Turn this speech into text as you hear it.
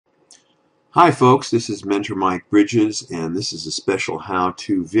Hi folks, this is Mentor Mike Bridges, and this is a special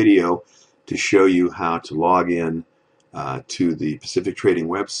how-to video to show you how to log in to the Pacific Trading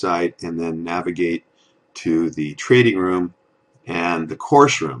website and then navigate to the trading room and the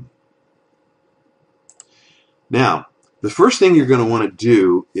course room. Now, the first thing you're going to want to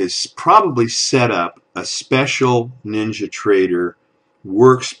do is probably set up a special NinjaTrader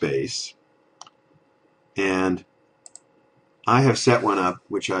workspace, and I have set one up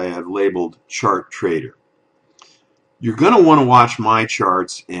which I have labeled Chart Trader. You're going to want to watch my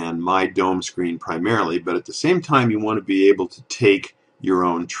charts and my dome screen primarily, but at the same time you want to be able to take your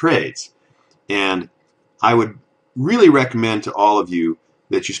own trades. And I would really recommend to all of you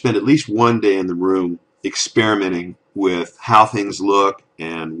that you spend at least one day in the room experimenting with how things look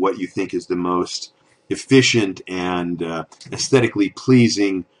and what you think is the most efficient and aesthetically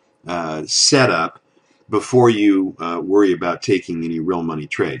pleasing setup before you worry about taking any real money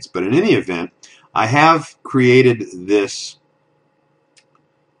trades. But in any event, I have created this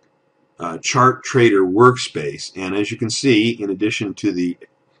Chart Trader workspace, and as you can see, in addition to the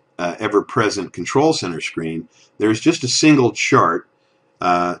ever-present Control Center screen, there's just a single chart,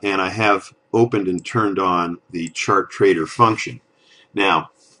 and I have opened and turned on the Chart Trader function. Now,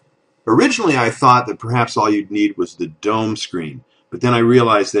 originally I thought that perhaps all you'd need was the dome screen, but then I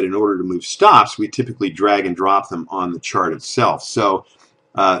realized that in order to move stops, we typically drag and drop them on the chart itself. So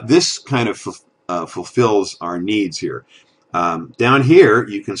this kind of fulfills our needs here. Down here,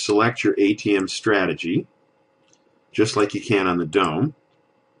 you can select your ATM strategy, just like you can on the dome.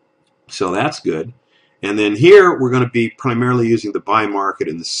 So that's good. And then here, we're going to be primarily using the buy market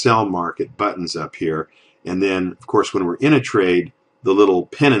and the sell market buttons up here. And then, of course, when we're in a trade, the little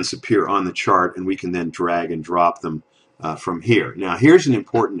pennants appear on the chart, and we can then drag and drop them from here. Now, here's an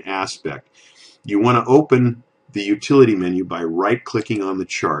important aspect. You want to open the utility menu by right-clicking on the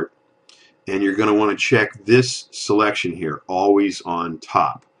chart, and you're going to want to check this selection here, always on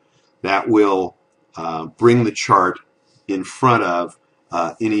top. That will bring the chart in front of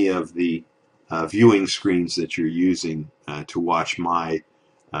any of the viewing screens that you're using to watch my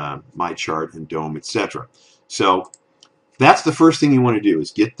chart and dome, etc. So that's the first thing you want to do, is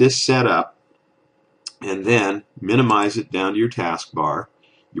get this set up and then minimize it down to your taskbar.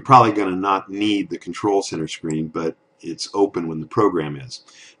 You're probably going to not need the Control Center screen, but it's open when the program is.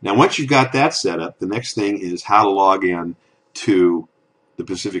 Now, once you've got that set up, the next thing is how to log in to the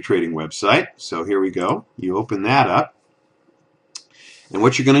Pacific Trading website. So here we go. You open that up. And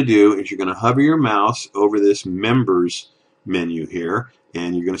what you're going to do is you're going to hover your mouse over this Members menu here,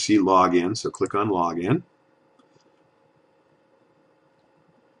 and you're going to see Login. So click on Login.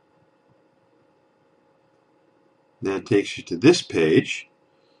 That takes you to this page,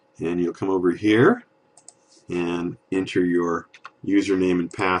 and you'll come over here and enter your username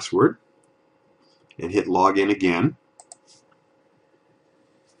and password and hit Login again.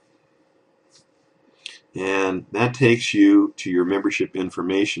 And that takes you to your membership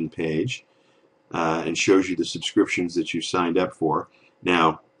information page and shows you the subscriptions that you signed up for.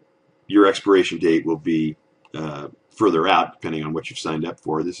 Now, your expiration date will be further out depending on what you've signed up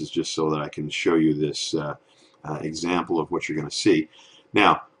for. This is just so that I can show you this example of what you're going to see.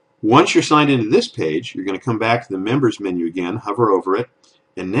 Now, once you're signed into this page, you're going to come back to the Members menu again, hover over it,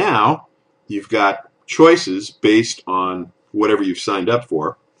 and now you've got choices based on whatever you've signed up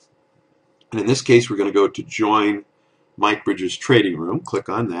for. And in this case, we're going to go to Join Mike Bridges Trading Room. Click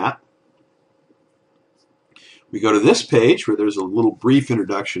on that. We go to this page where there's a little brief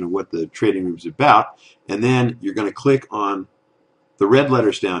introduction of what the trading room is about, and then you're going to click on the red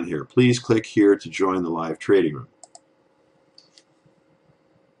letters down here. Please click here to join the live trading room.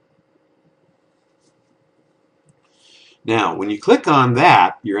 Now, when you click on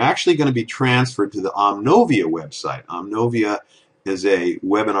that, you're actually going to be transferred to the Omnovia website. Omnovia is a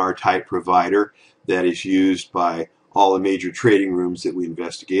webinar type provider that is used by all the major trading rooms that we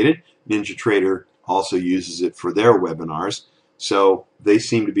investigated. NinjaTrader also uses it for their webinars, so they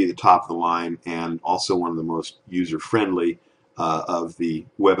seem to be the top of the line and also one of the most user-friendly of the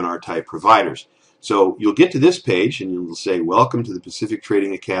webinar type providers. So you'll get to this page and you'll say, Welcome to the Pacific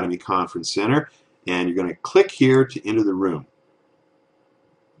Trading Academy Conference Center, and you're going to click here to enter the room.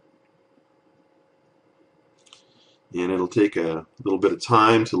 And it'll take a little bit of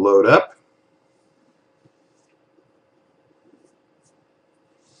time to load up.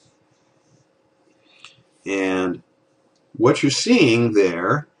 And what you're seeing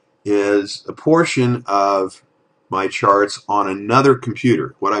there is a portion of my charts on another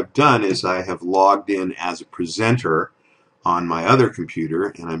computer. What I've done is I have logged in as a presenter on my other computer,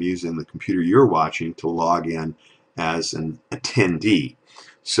 and I'm using the computer you're watching to log in as an attendee.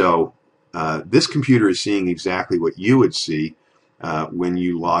 So this computer is seeing exactly what you would see when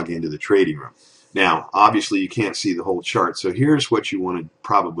you log into the trading room. Now, obviously, you can't see the whole chart, so here's what you want to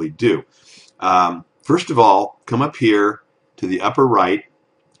probably do. First of all, come up here to the upper right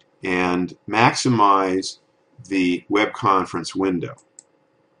and maximize the web conference window.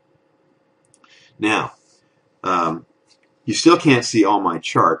 Now, you still can't see all my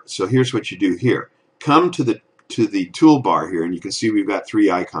chart, so here's what you do here. Come to the toolbar here, and you can see we've got three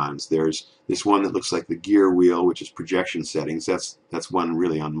icons. There's this one that looks like the gear wheel, which is projection settings. That's one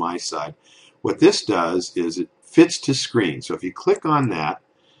really on my side. What this does is it fits to screen. So if you click on that,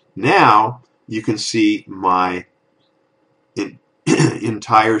 now you can see my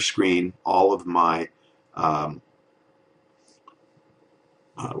entire screen, all of my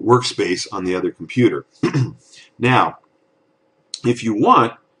workspace on the other computer. Now, if you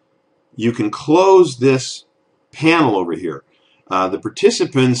want, you can close this panel over here. The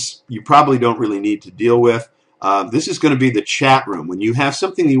participants you probably don't really need to deal with. This is going to be the chat room. When you have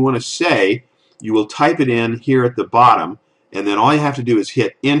something you want to say, you will type it in here at the bottom, and then all you have to do is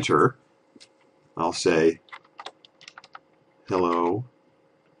hit enter. I'll say hello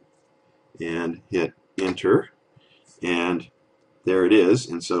and hit enter, and there it is.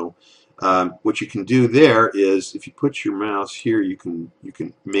 And so what you can do there is, if you put your mouse here, you can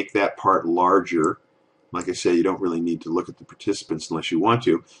make that part larger. Like I say, you don't really need to look at the participants unless you want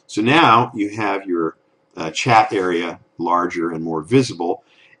to. So now you have your chat area larger and more visible.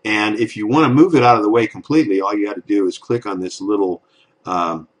 And if you want to move it out of the way completely, all you got to do is click on this little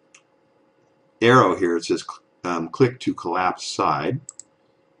arrow here. It says click to collapse side.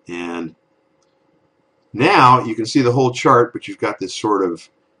 And now you can see the whole chart, but you've got this sort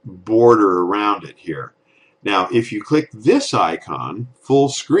of border around it here. Now, if you click this icon, full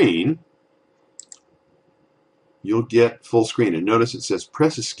screen, you'll get full screen. And notice it says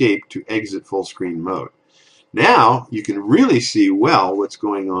press escape to exit full screen mode. Now you can really see well what's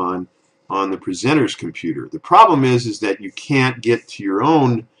going on the presenter's computer. The problem is that you can't get to your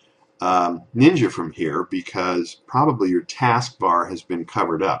own Ninja from here because probably your taskbar has been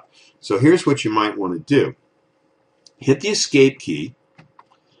covered up. So here's what you might want to do. Hit the escape key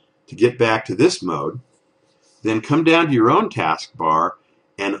to get back to this mode, then come down to your own taskbar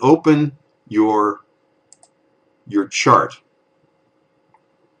and open your chart.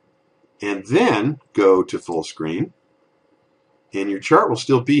 And then go to full screen, and your chart will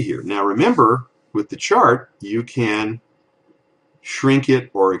still be here. Now remember, with the chart, you can shrink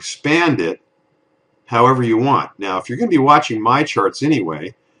it or expand it however you want. Now, if you're going to be watching my charts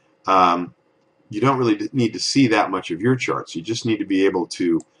anyway, you don't really need to see that much of your charts. You just need to be able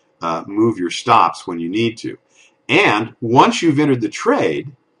to move your stops when you need to. And once you've entered the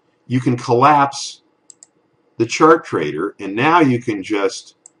trade, you can collapse the chart trader, and now you can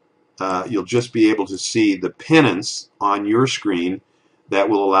just you'll just be able to see the pennants on your screen that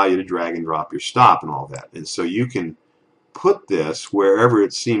will allow you to drag and drop your stop and all that. And so you can put this wherever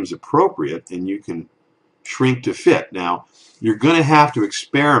it seems appropriate, and you can shrink to fit. Now, you're going to have to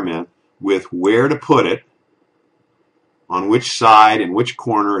experiment with where to put it, on which side, in which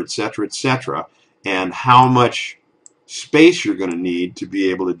corner, etc., and how much space you're going to need to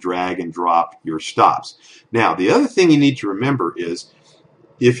be able to drag and drop your stops. Now, the other thing you need to remember is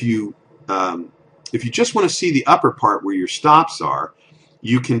if you just want to see the upper part where your stops are,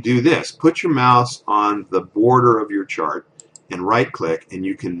 you can do this. Put your mouse on the border of your chart and right-click, and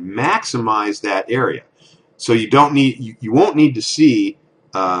you can maximize that area. So you won't need to see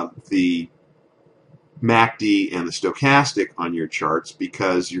the MACD and the stochastic on your charts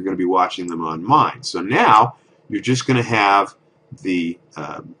because you're going to be watching them on mine. So now you're just going to have the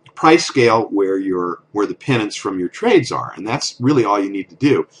price scale where the pennants from your trades are, and that's really all you need to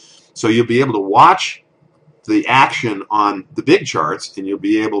do. So you'll be able to watch the action on the big charts, and you'll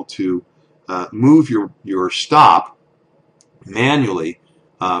be able to move your stop manually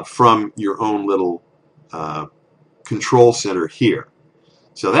from your own little control center here.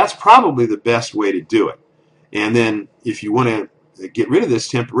 So that's probably the best way to do it. And then if you want to get rid of this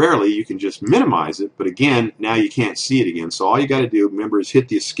temporarily, you can just minimize it. But again, now you can't see it again. So all you got to do, remember, is hit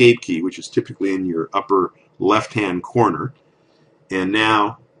the escape key, which is typically in your upper left-hand corner. And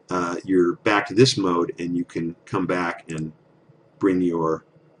now you're back to this mode, and you can come back and bring your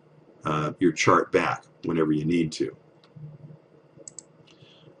chart back whenever you need to.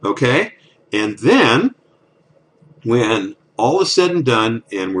 Okay? And then when all is said and done,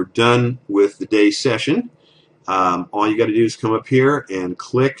 and we're done with the day's session, all you got to do is come up here and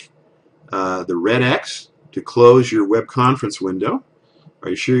click the red X to close your web conference window. Are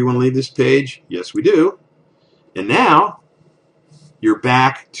you sure you want to leave this page? Yes, we do. And now you're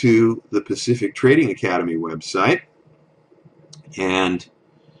back to the Pacific Trading Academy website, and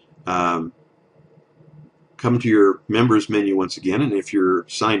come to your members menu once again, and if you're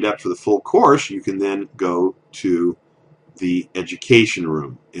signed up for the full course, you can then go to the education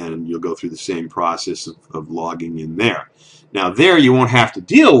room, and you'll go through the same process of logging in there. Now there you won't have to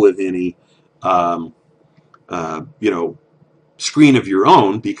deal with any screen of your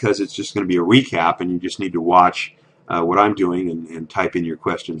own, because it's just going to be a recap, and you just need to watch what I'm doing and type in your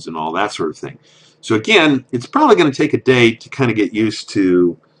questions and all that sort of thing. So again, it's probably going to take a day to kind of get used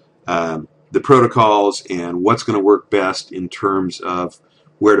to the protocols and what's going to work best in terms of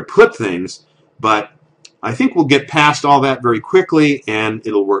where to put things, but I think we'll get past all that very quickly, and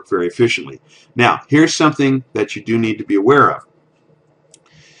it'll work very efficiently. Now, here's something that you do need to be aware of.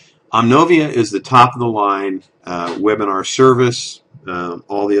 Omnovia is the top-of-the-line webinar service.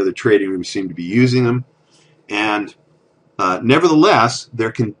 All the other trading rooms seem to be using them. And nevertheless,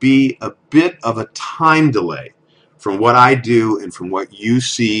 there can be a bit of a time delay from what I do and from what you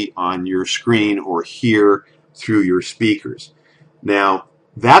see on your screen or hear through your speakers. Now,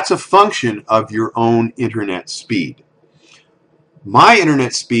 that's a function of your own internet speed. My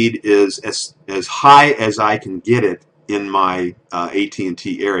internet speed is as high as I can get it in my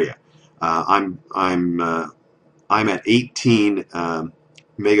AT&T area. I'm at 18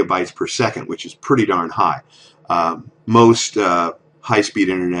 megabytes per second, which is pretty darn high. Most high-speed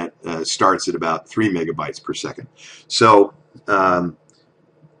internet starts at about 3 megabytes per second. So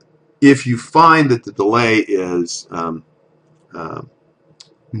if you find that the delay is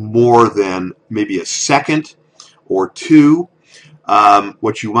more than maybe a second or two,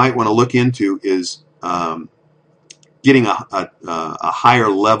 what you might want to look into is getting a higher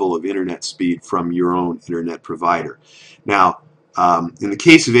level of internet speed from your own internet provider. Now, in the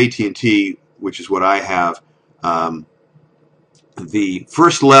case of AT&T, which is what I have, the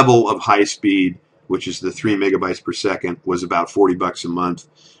first level of high speed, which is the 3 megabytes per second, was about $40 a month.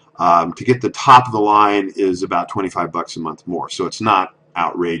 To get the top of the line is about $25 a month more, so it's not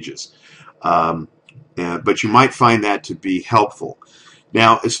outrageous. But you might find that to be helpful.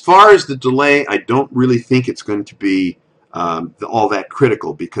 Now, as far as the delay, I don't really think it's going to be all that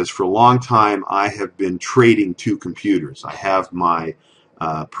critical, because for a long time I have been trading two computers. I have my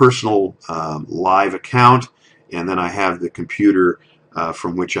personal live account, and then I have the computer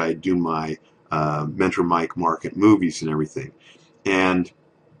from which I do my Mentor Mike Market movies and everything. And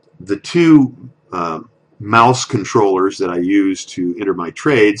the two mouse controllers that I use to enter my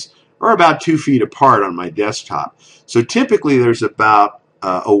trades are about 2 feet apart on my desktop. So typically there's about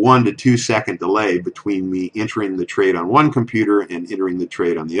a 1 to 2 second delay between me entering the trade on one computer and entering the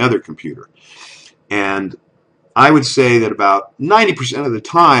trade on the other computer. And I would say that about 90% of the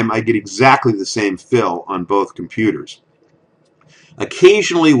time I get exactly the same fill on both computers.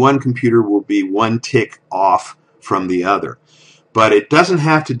 Occasionally one computer will be one tick off from the other, but it doesn't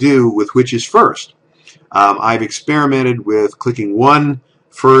have to do with which is first. I've experimented with clicking one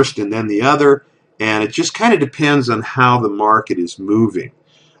first and then the other, and it just kind of depends on how the market is moving.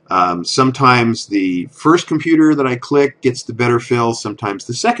 Sometimes the first computer that I click gets the better fill, sometimes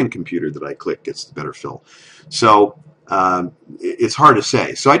the second computer that I click gets the better fill. So it's hard to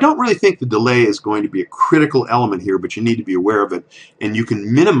say. So I don't really think the delay is going to be a critical element here, but you need to be aware of it, and you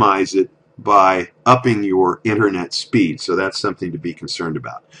can minimize it by upping your internet speed. So that's something to be concerned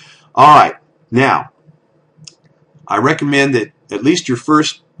about. All right, now I recommend that at least your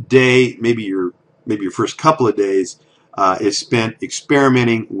first day, maybe your first couple of days, is spent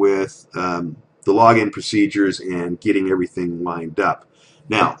experimenting with the login procedures and getting everything lined up.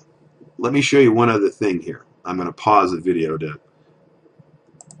 Now, let me show you one other thing here. I'm going to pause the video to...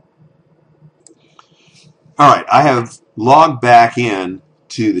 All right, I have logged back in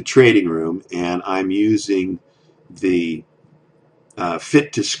to the trading room, and I'm using the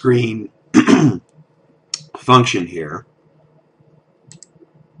fit to screen function here.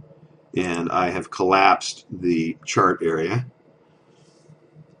 And I have collapsed the chart area.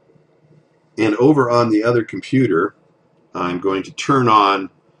 And over on the other computer, I'm going to turn on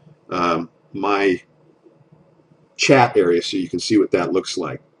my chat area so you can see what that looks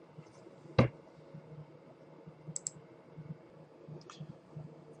like.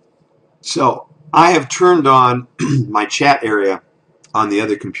 So I have turned on my chat area on the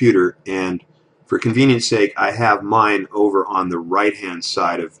other computer, and for convenience sake, I have mine over on the right-hand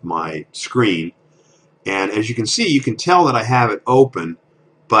side of my screen. And as you can see, you can tell that I have it open,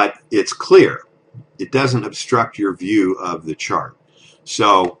 but it's clear. It doesn't obstruct your view of the chart.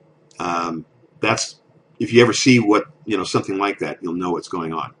 So that's, if you ever see something like that, you'll know what's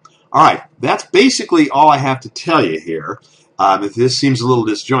going on. All right, that's basically all I have to tell you here. If this seems a little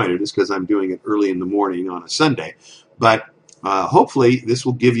disjointed, it's because I'm doing it early in the morning on a Sunday. But hopefully this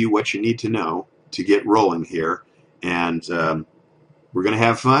will give you what you need to know to get rolling here. And we're going to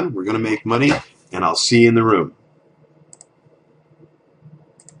have fun. We're going to make money. And I'll see you in the room.